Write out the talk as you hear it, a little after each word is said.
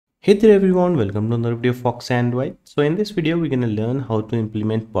Hey there everyone, welcome to another video of Fox and White. So in this video, we're going to learn how to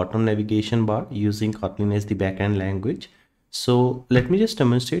implement bottom navigation bar using Kotlin as the backend language. So let me just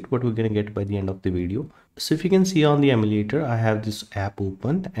demonstrate what we're going to get by the end of the video. So if you can see on the emulator, I have this app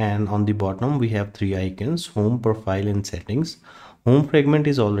opened, and on the bottom we have three icons: home, profile and settings. Home fragment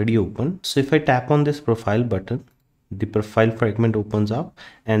is already open. So if I tap on this profile button, the profile fragment opens up,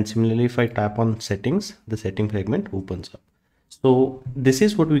 and similarly if I tap on settings, the setting fragment opens up. So this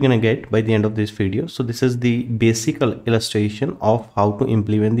is what we're going to get by the end of this video. So this is the basic illustration of how to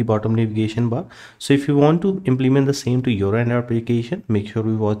implement the bottom navigation bar. So if you want to implement the same to your end application, make sure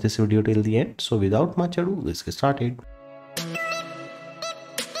we watch this video till the end. So without much ado, let's get started.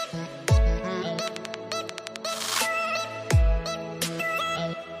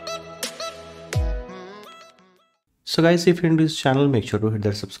 So guys, if you're into this channel, make sure to hit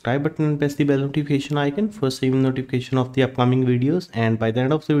that subscribe button and press the bell notification icon for receiving notification of the upcoming videos. And by the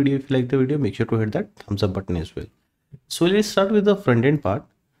end of the video, if you like the video, make sure to hit that thumbs up button as well. So let's start with the front end part.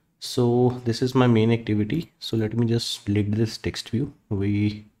 So this is my main activity. So let me just delete this text view.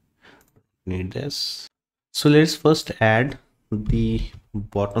 We need this. So let's first add the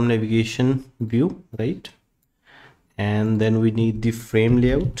bottom navigation view, right? And then we need the frame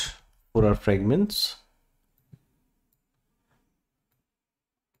layout for our fragments.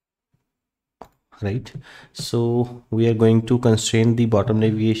 Right, so we are going to constrain the bottom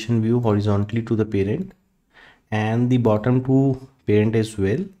navigation view horizontally to the parent and the bottom to parent as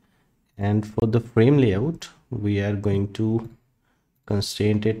well. And for the frame layout, we are going to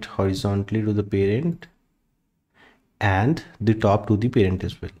constrain it horizontally to the parent and the top to the parent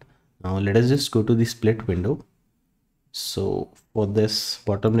as well. Now let us just go to the split window. So for this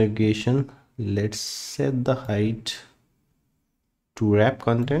bottom navigation, let's set the height to wrap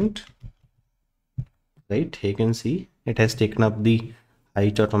content. Right, you can see it has taken up the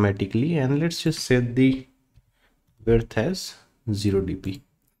height automatically, and let's just set the width as 0 dp.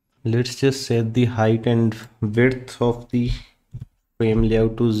 Let's just set the height and width of the frame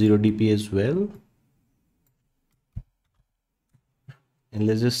layout to 0 dp as well, and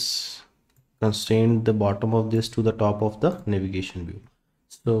let's just constrain the bottom of this to the top of the navigation view.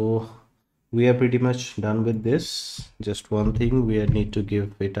 So we are pretty much done with this. Just one thing, we need to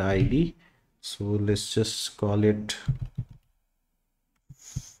give it an ID. So let's just call it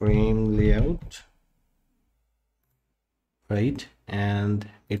frame layout, right? And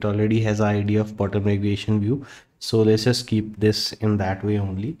it already has ID of bottom navigation view, so let's just keep this in that way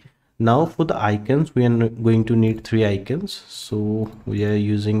only. Now for the icons, we are going to need three icons. So we are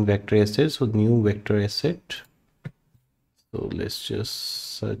using vector asset, so new vector asset. So let's just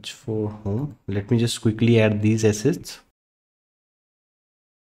search for home. Let me just quickly add these assets.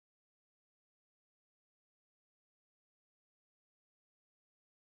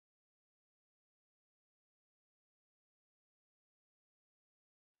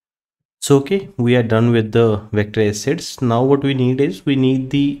 So okay, we are done with the vector assets. Now what we need is we need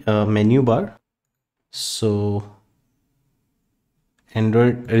the menu bar. So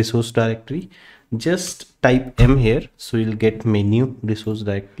Android resource directory, just type M here, so you'll get menu resource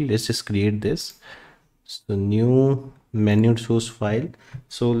directory. Let's just create this. So new menu resource file.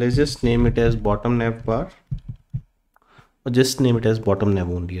 So let's just name it as bottom nav bar, or just name it as bottom nav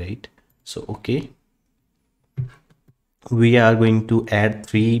only, right? So okay, we are going to add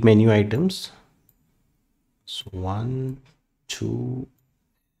three menu items. So 1, 2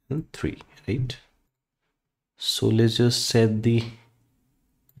 and 3, right? So let's just set the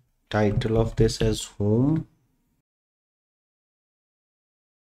title of this as home,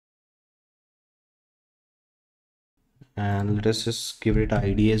 and let us just give it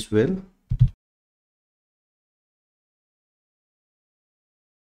ID as well.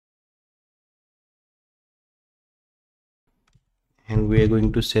 And we are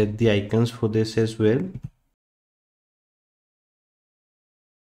going to set the icons for this as well.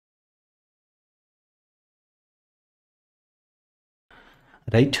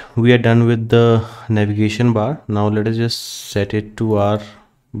 Right, we are done with the navigation bar. Now let us just set it to our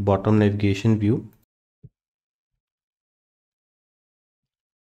bottom navigation view.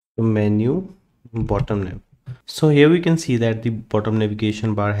 Menu bottom nav. So here we can see that the bottom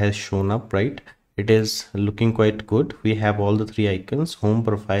navigation bar has shown up, right? It is looking quite good. We have all the three icons: home,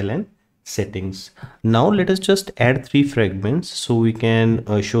 profile and settings. Now let us just add three fragments so we can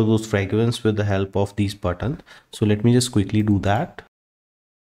show those fragments with the help of these buttons. So let me just quickly do that.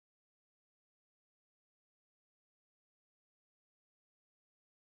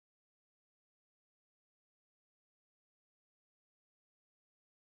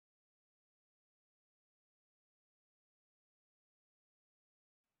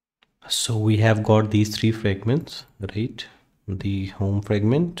 So we have got these three fragments, right? The home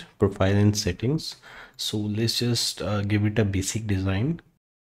fragment, profile and settings. So let's just give it a basic design.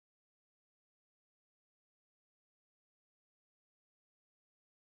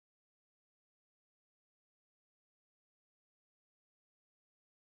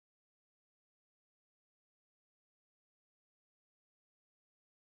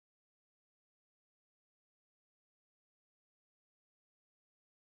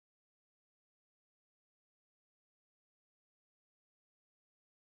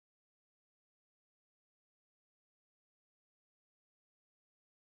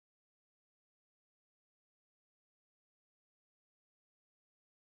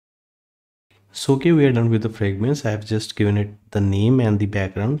 So okay, we are done with the fragments. I have just given it the name and the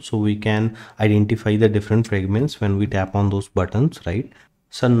background so we can identify the different fragments when we tap on those buttons, right?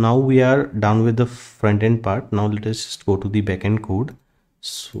 So now we are done with the front end part. Now let us just go to the backend code.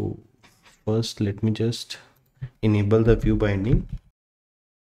 So first let me just enable the view binding.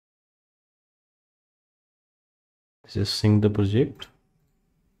 Just sync the project.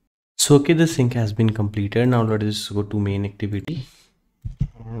 So okay, the sync has been completed. Now let us go to main activity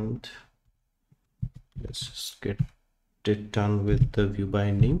and let's just get it done with the view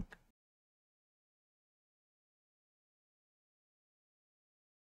binding.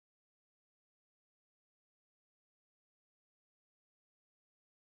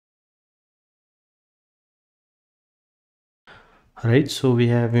 Right, so we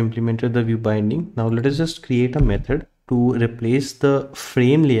have implemented the view binding. Now let us just create a method to replace the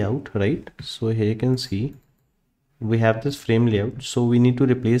frame layout, right? So here you can see we have this frame layout, so we need to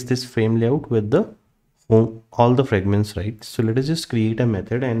replace this frame layout with the home, all the fragments, right? So let us just create a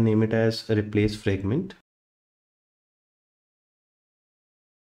method and name it as replace fragment.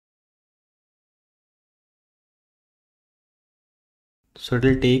 So it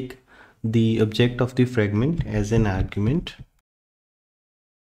will take the object of the fragment as an argument.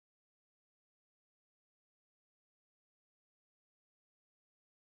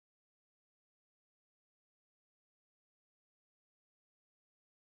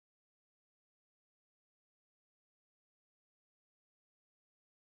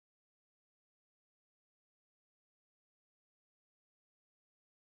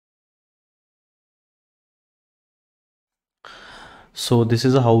 So this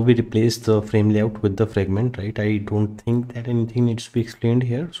is how we replace the frame layout with the fragment, right? I don't think that anything needs to be explained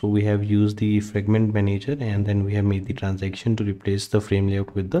here. So we have used the fragment manager and then we have made the transaction to replace the frame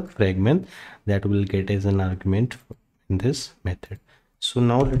layout with the fragment that will get as an argument in this method. So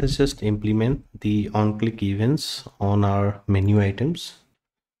now let us just implement the on-click events on our menu items.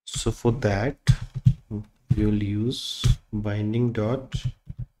 So for that we will use binding dot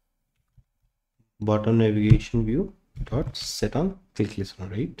bottom navigation view dot set on click listener,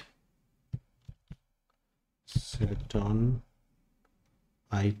 right? Set on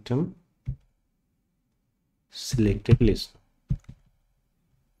item selected list.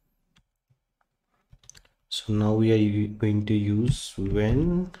 So now we are going to use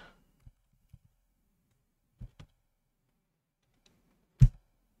when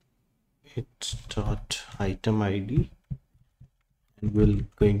it dot item id, and we're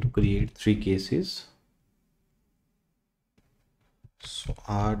going to create three cases. So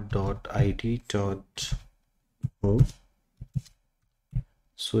r dot id dot home.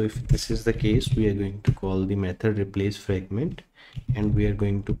 So if this is the case, we are going to call the method replace fragment and we are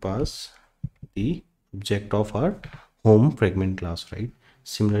going to pass the object of our home fragment class, right?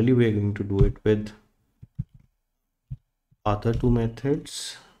 Similarly, we are going to do it with other two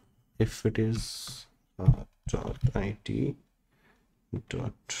methods. If it is dot id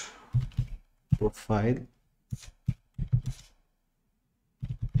dot profile,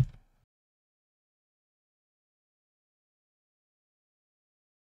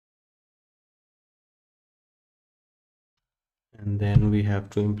 and then we have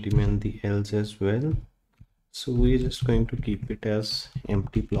to implement the else as well. So we are just going to keep it as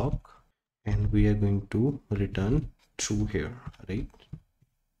empty block and we are going to return true here, right?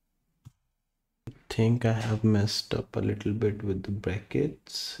 I think I have messed up a little bit with the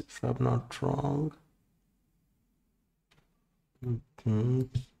brackets if I'm not wrong.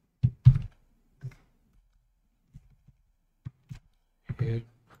 Here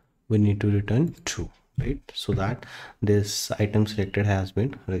we need to return true, right? So that this item selected has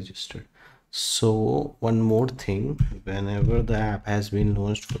been registered. So one more thing, whenever the app has been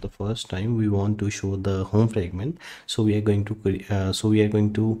launched for the first time, we want to show the home fragment. So we are going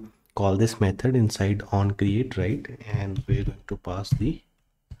to call this method inside on create, right? And we're going to pass the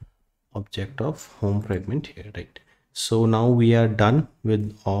object of home fragment here, right? So now we are done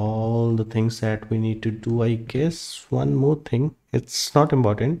with all the things that we need to do. I guess one more thing, it's not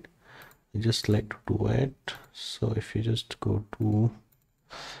important, I just like to do it. So if you just go to,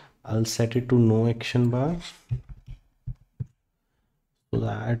 I'll set it to no action bar so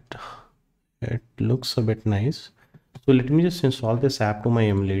that it looks a bit nice. So let me just install this app to my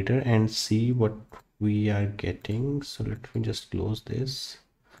emulator and see what we are getting. So let me just close this.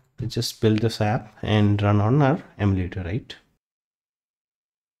 Let's just build this app and run on our emulator, right?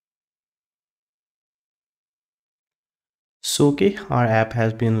 So okay, our app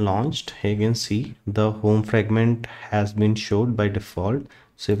has been launched. Here you can see the home fragment has been showed by default.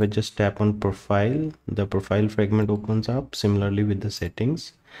 So if I just tap on profile, the profile fragment opens up similarly with the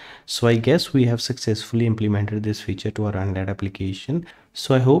settings. So I guess we have successfully implemented this feature to our Android application.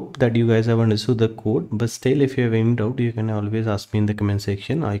 So I hope that you guys have understood the code, but still if you have any doubt, you can always ask me in the comment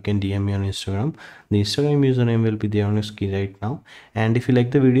section, or you can DM me on Instagram. The Instagram username will be there on your screen right now. And if you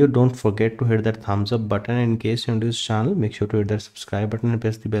like the video, don't forget to hit that thumbs up button. In case you're new to this channel, make sure to hit that subscribe button and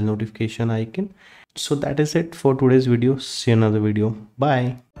press the bell notification icon. So that is it for today's video. See you in another video.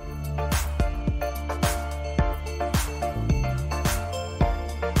 Bye.